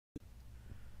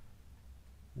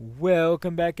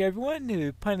Welcome back, everyone,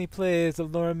 to Piney Plays the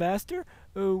Lore Master.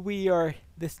 We are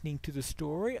listening to the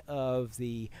story of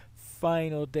the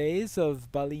final days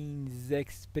of Balin's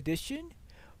expedition,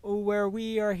 where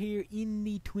we are here in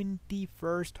the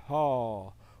 21st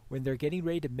Hall, when they're getting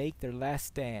ready to make their last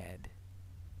stand.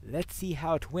 Let's see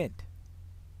how it went.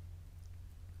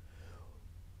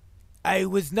 I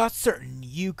was not certain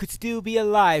you could still be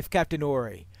alive, Captain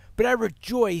Ori, but I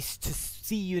rejoice to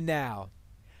see you now.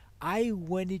 I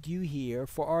wanted you here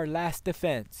for our last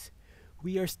defense.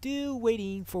 We are still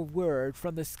waiting for word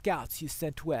from the scouts you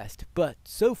sent west, but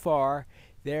so far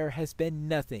there has been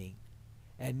nothing.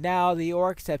 And now the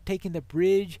orcs have taken the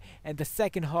bridge and the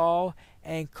second hall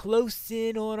and close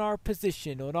in on our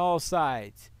position on all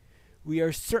sides. We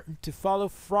are certain to follow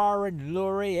Farin,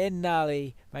 Lori, and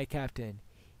Nali, my captain,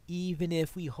 even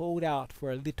if we hold out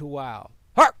for a little while.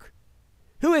 Hark!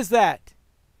 Who is that?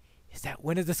 Is that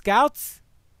one of the scouts?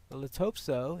 Well, let's hope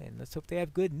so, and let's hope they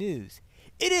have good news.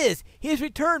 It is! He has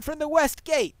returned from the west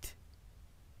gate!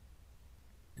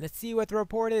 Let's see what the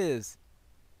report is.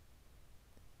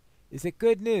 Is it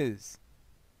good news?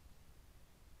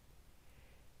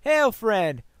 Hail,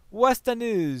 friend! What's the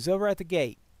news over at the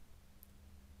gate?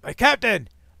 My captain!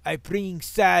 I bring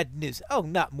sad news. Oh,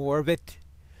 not more of it.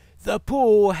 The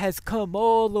pool has come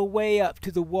all the way up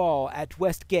to the wall at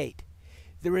West Gate.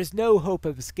 There is no hope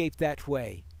of escape that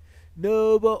way.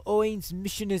 Noble Owen's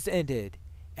mission is ended,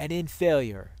 and in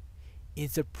failure. In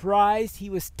surprise he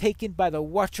was taken by the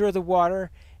Watcher of the Water,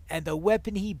 and the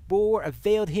weapon he bore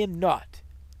availed him naught.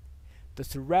 The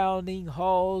surrounding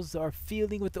halls are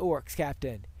filling with orcs,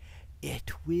 Captain.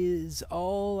 It was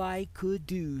all I could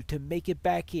do to make it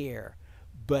back here,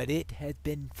 but it has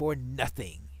been for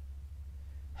nothing.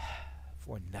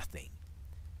 For nothing.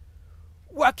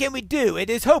 What can we do? It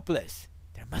is hopeless.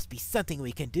 There must be something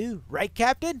we can do, right,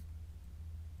 Captain?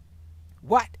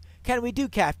 What can we do,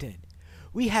 Captain?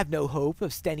 We have no hope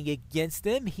of standing against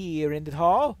them here in the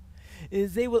hall.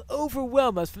 They will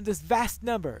overwhelm us from this vast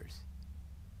numbers.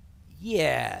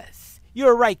 Yes, you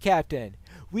are right, Captain.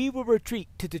 We will retreat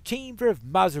to the chamber of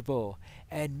Miserable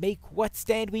and make what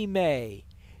stand we may.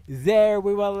 There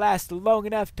we will last long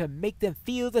enough to make them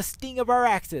feel the sting of our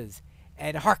axes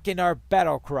and hearken our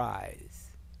battle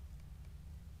cries.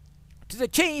 To the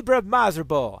chamber of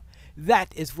Miserable!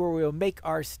 That is where we will make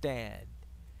our stand.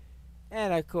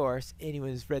 And of course, anyone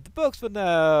who's read the books will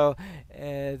know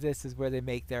this is where they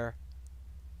make their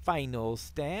final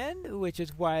stand, which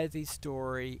is why the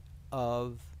story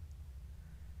of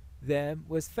them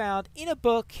was found in a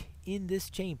book in this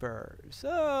chamber.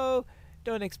 So,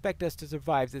 don't expect us to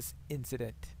survive this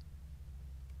incident.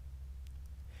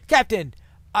 Captain,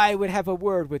 I would have a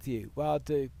word with you while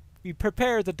we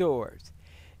prepare the doors.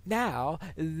 Now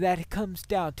that it comes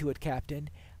down to it, Captain,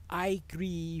 I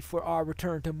grieve for our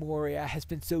return to Moria has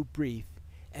been so brief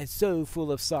and so full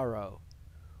of sorrow.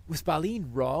 Was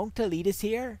Balin wrong to lead us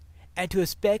here, and to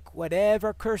expect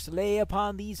whatever curse lay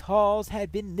upon these halls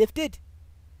had been lifted?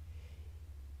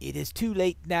 It is too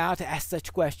late now to ask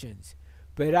such questions,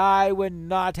 but I would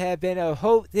not have been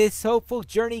this hopeful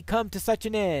journey come to such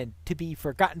an end, to be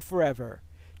forgotten forever,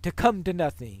 to come to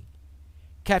nothing.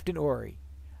 Captain Ori,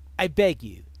 I beg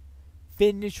you,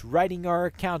 finish writing our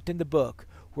account in the book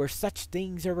where such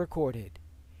things are recorded.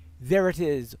 There it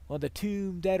is, on the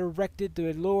tomb that erected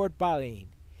the Lord Balin.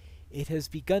 It has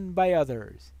begun by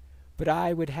others, but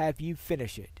I would have you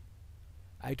finish it.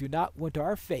 I do not want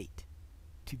our fate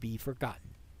to be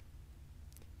forgotten.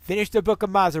 Finish the Book of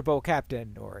Miserable,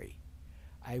 Captain Ori.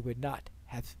 I would not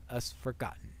have us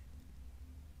forgotten.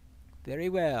 Very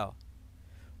well.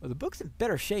 Well, the book's in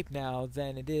better shape now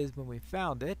than it is when we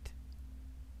found it.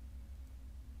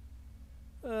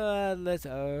 Let's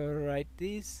write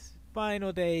these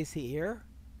final days here,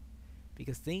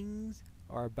 because things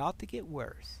are about to get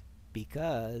worse,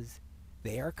 because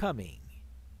they are coming.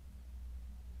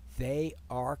 They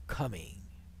are coming.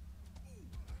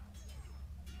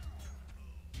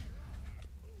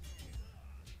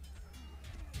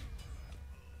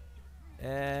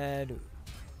 And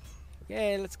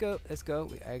okay, let's go. Let's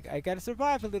go. I gotta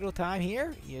survive a little time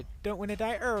here. You don't want to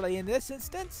die early in this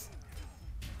instance.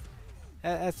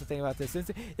 That's the thing about this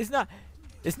instance. It's not.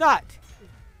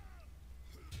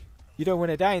 You don't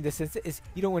want to die in this instance.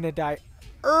 You don't want to die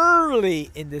early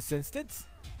in this instance.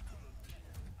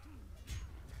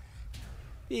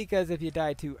 Because if you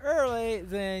die too early,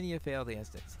 then you fail the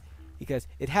instance. Because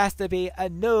it has to be a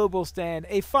noble stand,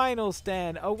 a final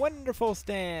stand, a wonderful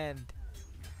stand,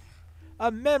 a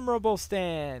memorable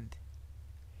stand.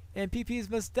 And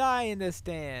PPs must die in this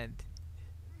stand.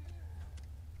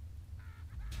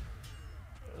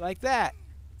 Like that.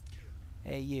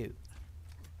 Hey, you.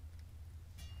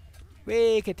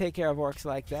 We can take care of orcs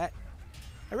like that.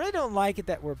 I really don't like it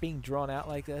that we're being drawn out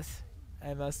like this,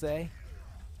 I must say.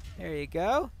 There you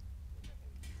go.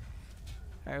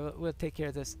 Alright, we'll take care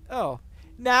of this. Oh,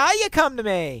 now you come to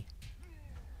me!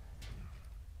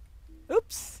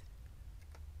 Oops.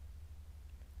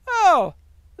 Oh,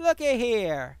 look at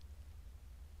here.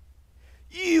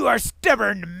 You are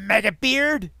stubborn, maggot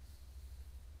beard!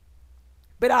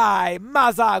 But I,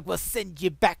 Mazog, will send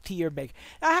you back to your maker.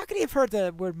 Now, how could he have heard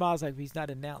the word Mazog if he's not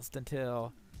announced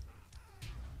until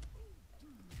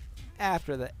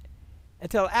after the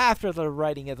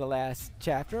writing of the last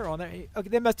chapter on there? Okay,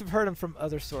 they must have heard him from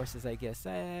other sources, I guess.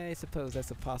 I suppose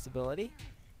that's a possibility.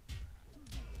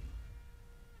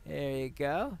 There you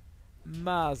go.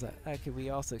 Mazog. Okay,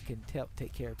 we also can help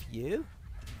take care of you,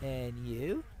 and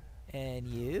you, and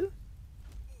you.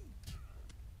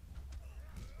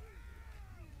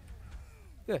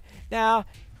 Good. Now,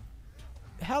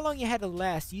 how long you had to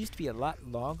last used to be a lot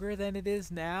longer than it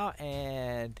is now,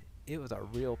 and it was a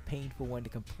real painful one to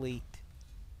complete.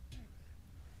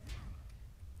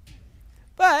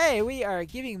 But hey, we are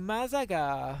giving Mazog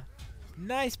a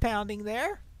nice pounding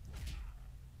there.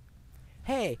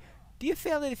 Hey, do you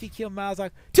feel that if you kill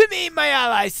Mazog, to me, my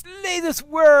ally, slay this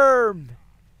worm!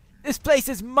 This place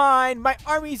is mine, my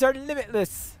armies are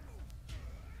limitless!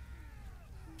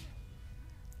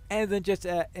 And then just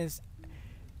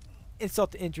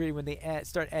insult to injury when they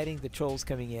start adding the trolls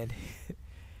coming in.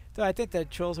 So I think the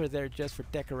trolls are there just for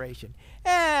decoration.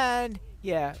 And,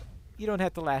 yeah, you don't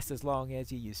have to last as long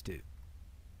as you used to.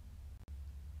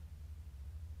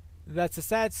 That's a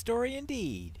sad story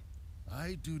indeed.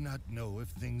 I do not know if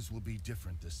things will be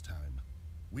different this time.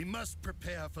 We must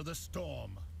prepare for the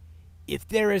storm. If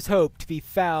there is hope to be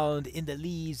found in the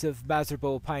leaves of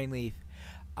miserable Pineleaf,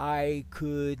 I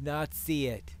could not see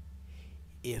it.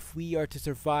 If we are to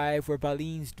survive where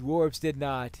Balin's dwarves did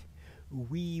not,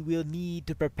 we will need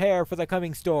to prepare for the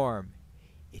coming storm.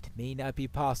 It may not be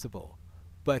possible,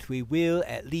 but we will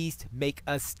at least make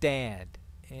a stand.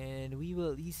 And we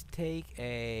will at least take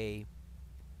a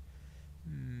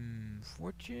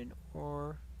fortune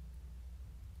or...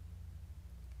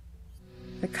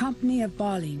 The company of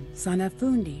Balin, son of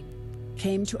Fundi,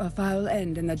 came to a foul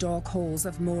end in the dark halls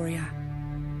of Moria.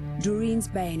 Durin's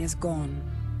bane is gone,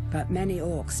 but many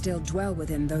orcs still dwell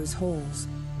within those halls.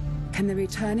 Can the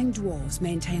returning dwarves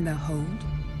maintain their hold?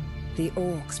 The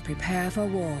orcs prepare for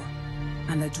war,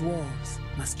 and the dwarves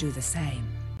must do the same.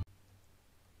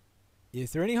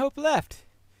 Is there any hope left?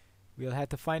 We'll have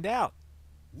to find out.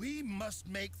 We must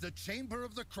make the Chamber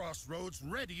of the Crossroads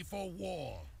ready for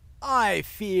war. I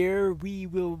fear we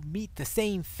will meet the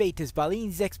same fate as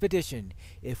Balin's expedition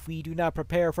if we do not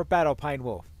prepare for battle, Pine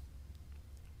Wolf.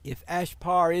 If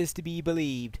Ashpar is to be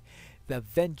believed, the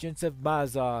vengeance of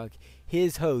Mazog,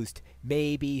 his host,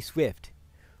 may be swift.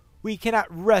 We cannot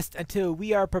rest until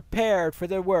we are prepared for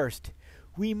the worst.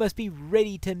 We must be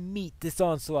ready to meet this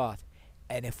onslaught,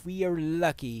 and if we are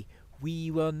lucky,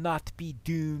 we will not be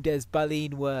doomed as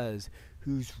Balin was,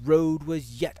 whose road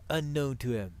was yet unknown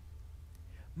to him.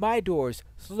 My doors,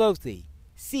 Slothy,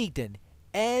 Siegden,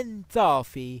 and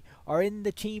Thalfi are in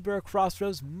the Chamber of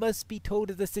Crossroads must be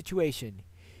told of the situation.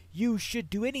 You should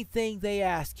do anything they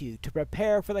ask you to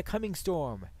prepare for the coming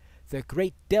storm. The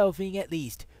great delving, at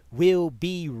least, will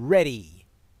be ready.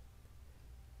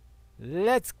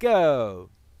 Let's go.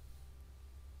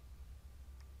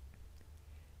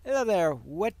 Hello there.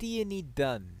 What do you need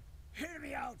done? Hear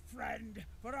me out, friend,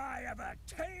 for I have a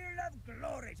tale of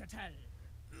glory to tell.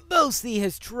 Mostly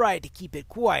has tried to keep it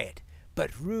quiet,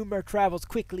 but rumor travels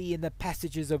quickly in the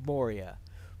passages of Moria.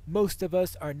 Most of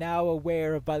us are now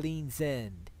aware of Balin's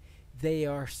end.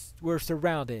 Were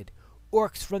surrounded,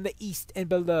 orcs from the east and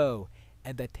below,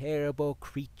 and the terrible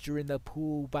creature in the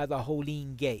pool by the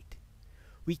Holine Gate.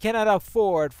 We cannot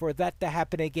afford for that to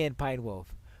happen again, Pine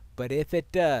Wolf, but if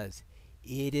it does,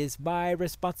 it is my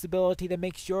responsibility to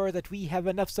make sure that we have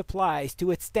enough supplies to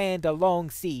withstand a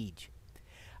long siege.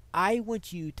 I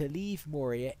want you to leave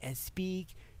Moria and speak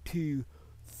to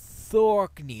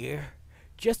Thorgnir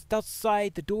just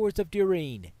outside the doors of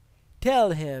Durin.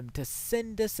 Tell him to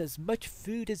send us as much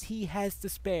food as he has to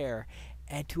spare,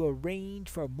 and to arrange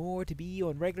for more to be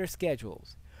on regular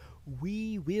schedules.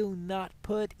 We will not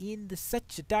put into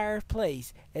such a dire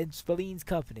place as Balin's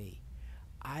company.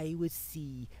 I would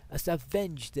see us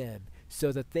avenge them,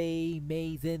 so that they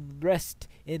may then rest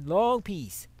in long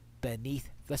peace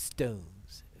beneath the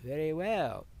stones. Very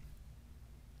well.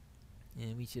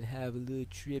 And we should have a little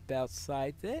trip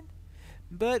outside then.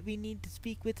 But we need to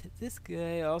speak with this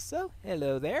guy also.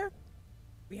 Hello there.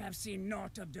 We have seen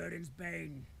naught of Durin's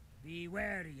bane. Be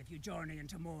wary if you journey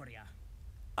into Moria.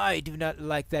 I do not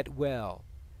like that well.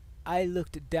 I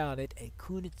looked down it and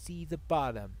couldn't see the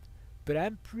bottom, but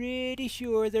I'm pretty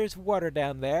sure there's water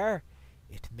down there.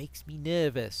 It makes me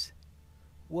nervous.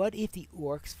 What if the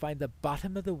orcs find the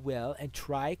bottom of the well and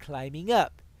try climbing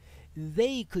up?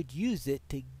 They could use it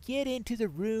to get into the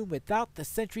room without the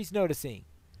sentries noticing.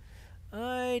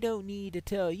 I don't need to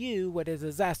tell you what a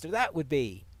disaster that would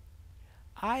be.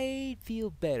 I'd feel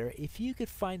better if you could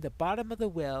find the bottom of the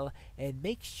well and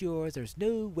make sure there's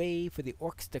no way for the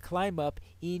orcs to climb up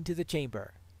into the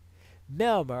chamber.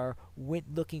 Melmar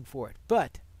went looking for it,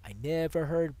 but I never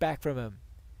heard back from him.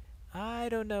 I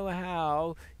don't know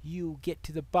how you'll get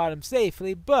to the bottom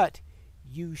safely, but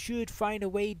you should find a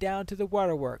way down to the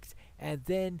waterworks, and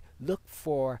then look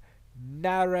for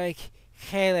Narek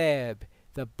Caleb,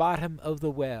 the bottom of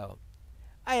the well.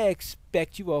 I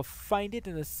expect you will find it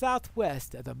in the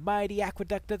southwest of the mighty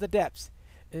aqueduct of the depths.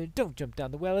 Don't jump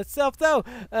down the well itself, though,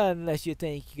 unless you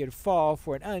think you could fall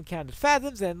for an uncounted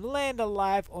fathoms and land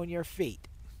alive on your feet.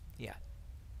 Yeah.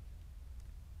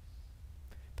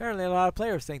 Apparently a lot of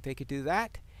players think they could do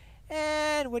that.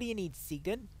 And what do you need,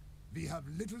 Sigden? We have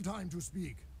little time to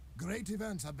speak. Great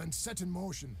events have been set in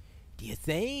motion. Do you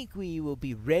think we will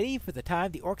be ready for the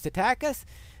time the orcs attack us?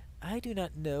 I do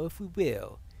not know if we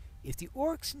will. If the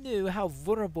orcs knew how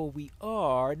vulnerable we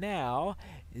are now,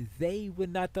 they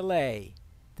would not delay.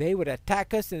 They would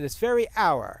attack us in this very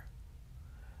hour.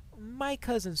 My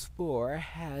cousin Spore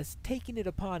has taken it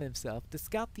upon himself to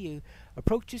scout the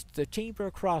approaches to the chamber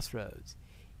crossroads.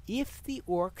 If the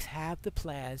orcs have the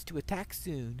plans to attack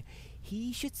soon,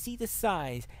 he should see the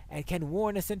signs and can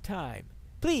warn us in time.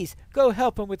 Please go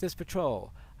help him with this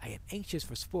patrol. I am anxious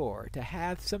for Spore to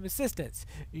have some assistance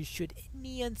should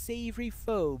any unsavory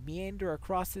foe meander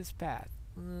across his path.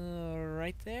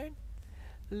 Right there.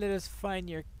 Let us find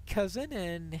your cousin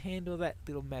and handle that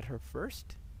little matter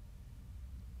first.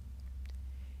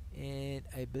 And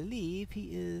I believe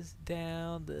he is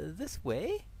down this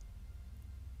way.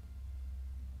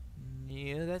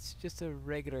 Yeah, that's just a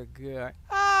regular guy.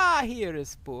 Ah, here is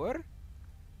Spore.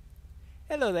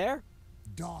 Hello there.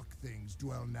 Dark things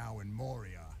dwell now in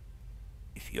Moria.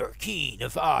 If you're keen,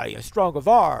 if I am strong of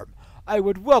arm, I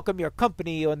would welcome your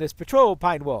company on this patrol,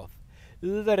 Pine Wolf.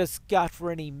 Let us scout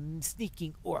for any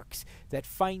sneaking orcs that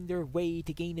find their way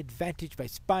to gain advantage by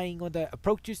spying on the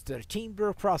approaches to the chamber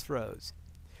of crossroads.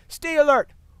 Stay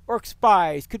alert! Orc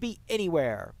spies could be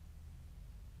anywhere.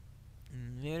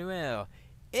 Very well.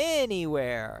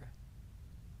 Anywhere.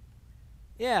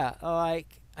 Yeah,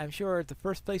 like, I'm sure the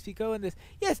first place we go in this...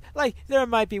 Yes, like, there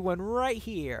might be one right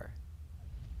here.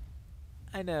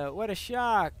 I know, what a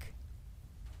shock.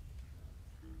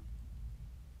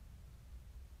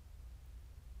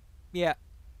 Yeah,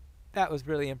 that was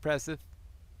really impressive.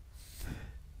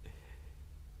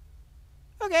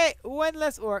 Okay, one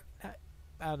less orc.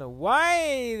 I don't know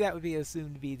why that would be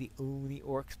assumed to be the only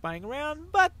orc spying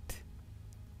around, but...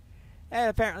 And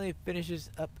apparently finishes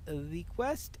up the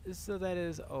quest, so that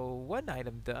is one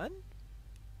item done.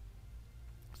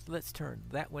 So let's turn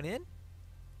that one in.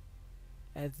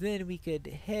 And then we could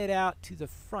head out to the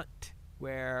front,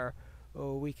 where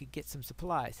we could get some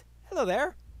supplies. Hello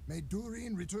there. May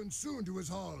Durin return soon to his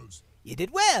halls. You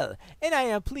did well, and I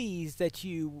am pleased that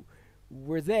you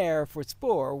were there for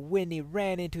Spore when he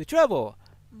ran into trouble.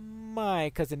 My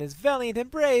cousin is valiant and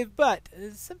brave, but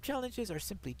some challenges are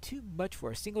simply too much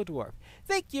for a single dwarf.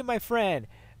 Thank you, my friend.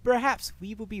 Perhaps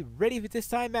we will be ready for this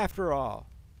time after all.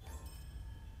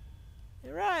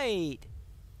 Right.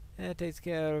 That takes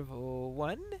care of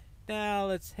one. Now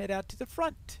let's head out to the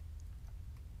front.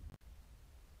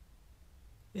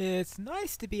 It's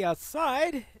nice to be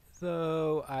outside,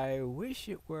 though I wish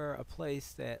it were a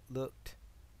place that looked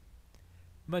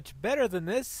much better than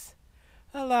this.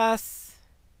 Alas.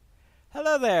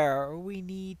 Hello there. We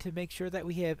need to make sure that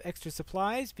we have extra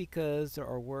supplies because there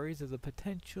are worries of the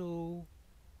potential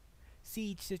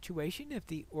siege situation if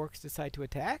the orcs decide to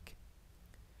attack.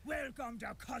 Welcome to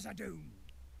Khazad-dûm.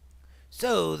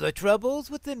 So the troubles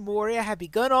within Moria have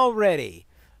begun already.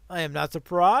 I am not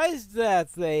surprised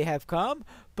that they have come,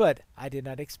 but I did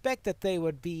not expect that they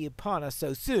would be upon us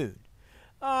so soon.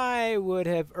 I would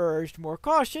have urged more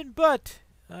caution, but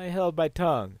I held my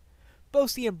tongue.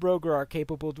 Bosi and Broger are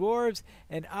capable dwarves,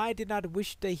 and I did not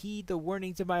wish to heed the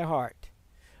warnings of my heart.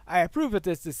 I approve of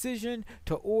this decision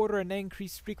to order an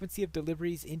increased frequency of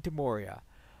deliveries into Moria.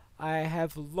 I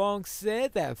have long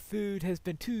said that food has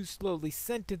been too slowly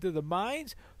sent into the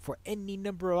mines, for any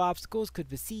number of obstacles could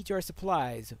besiege our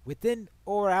supplies, within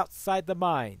or outside the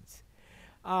mines.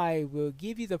 I will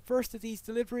give you the first of these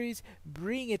deliveries,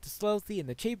 bring it to Slothy in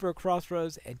the Chamber of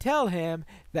Crossroads, and tell him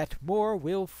that more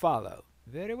will follow.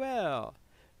 Very well.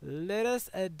 let us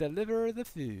deliver the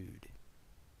food.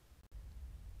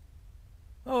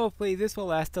 Hopefully this will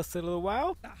last us a little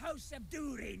while. The House of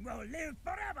Durin will live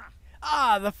forever.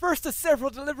 Ah, the first of several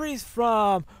deliveries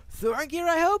from Thorngir,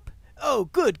 I hope? Oh,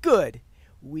 good, good.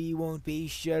 We won't be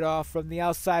shut off from the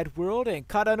outside world and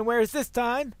caught unawares this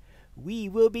time. We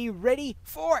will be ready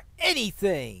for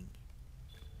anything.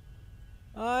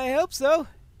 I hope so.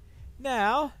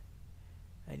 Now,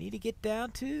 I need to get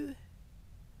down to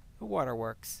the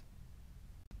waterworks.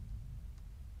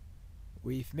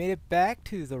 We've made it back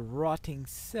to the rotting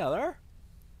cellar.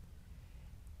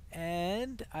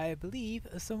 And I believe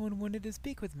someone wanted to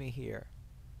speak with me here.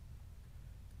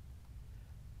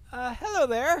 Hello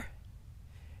there.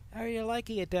 How are you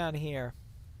liking it down here?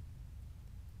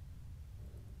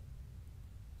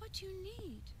 What do you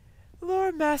need?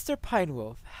 Lord Master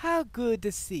Pinewolf, how good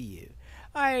to see you.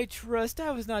 I trust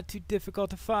I was not too difficult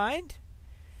to find.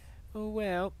 Oh,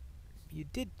 well, you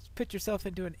did put yourself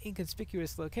into an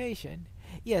inconspicuous location.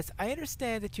 Yes, I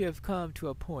understand that you have come to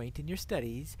a point in your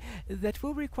studies that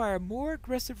will require more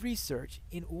aggressive research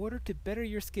in order to better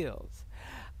your skills.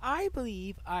 I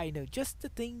believe I know just the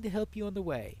thing to help you on the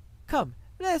way. Come,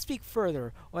 let us speak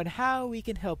further on how we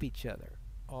can help each other.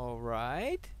 All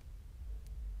right?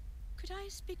 Could I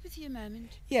speak with you a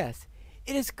moment? Yes,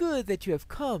 it is good that you have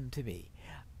come to me.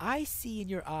 I see in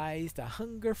your eyes the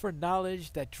hunger for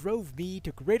knowledge that drove me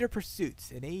to greater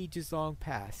pursuits in ages long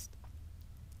past.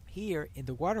 Here in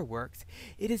the waterworks,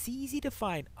 it is easy to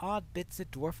find odd bits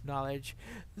of dwarf knowledge,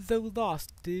 though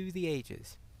lost through the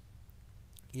ages.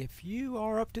 If you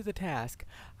are up to the task,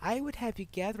 I would have you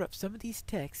gather up some of these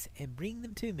texts and bring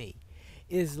them to me.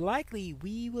 It is likely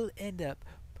we will end up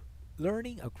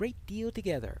learning a great deal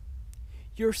together.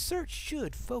 Your search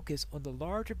should focus on the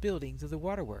larger buildings of the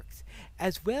waterworks,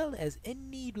 as well as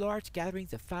any large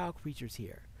gatherings of foul creatures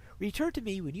here. Return to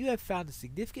me when you have found a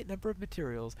significant number of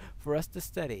materials for us to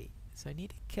study. So I need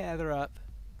to gather up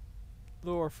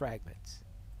lore fragments.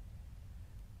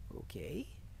 Okay.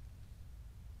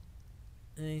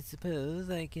 I suppose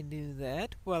I can do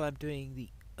that while I'm doing the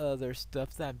other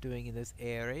stuff that I'm doing in this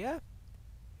area.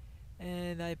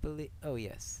 And I believe... oh,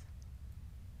 yes.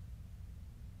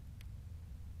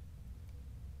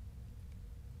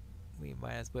 We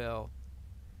might as well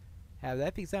have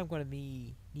that because I'm going to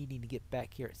be needing to get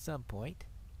back here at some point.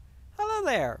 Hello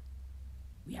there!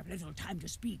 We have little time to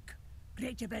speak.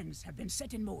 Great events have been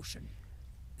set in motion.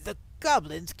 The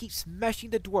goblins keep smashing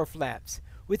the dwarf lamps.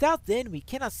 Without them, we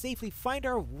cannot safely find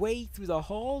our way through the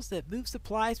halls that move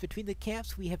supplies between the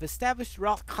camps we have established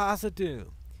throughout Khazad-dûm.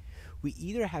 We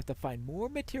either have to find more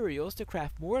materials to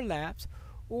craft more lamps,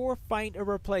 or find a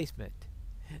replacement.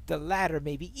 The latter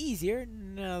may be easier,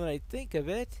 now that I think of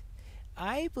it.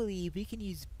 I believe we can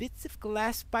use bits of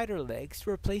glass spider legs to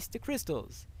replace the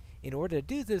crystals. In order to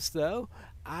do this, though,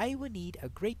 I would need a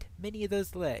great many of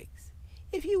those legs.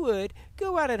 If you would,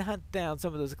 go out and hunt down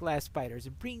some of those glass spiders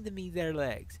and bring me their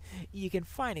legs. You can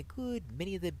find a good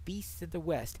many of the beasts in the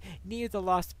west, near the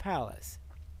Lost Palace.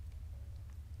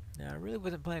 Now, I really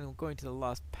wasn't planning on going to the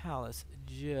Lost Palace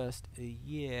just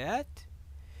yet,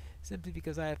 simply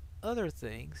because I have other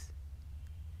things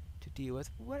to deal with.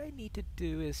 What I need to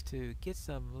do is to get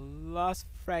some lost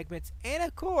fragments, and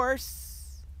of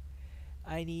course,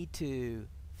 I need to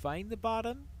find the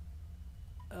bottom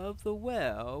of the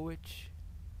well, which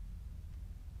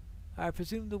I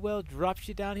presume the well drops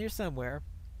you down here somewhere.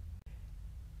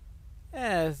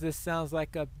 As this sounds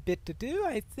like a bit to do,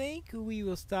 I think we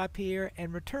will stop here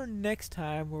and return next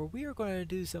time, where we are going to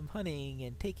do some hunting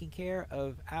and taking care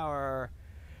of our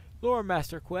Lore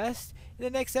Master quest in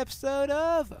the next episode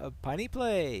of Piney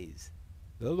Plays,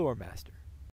 the Lore Master.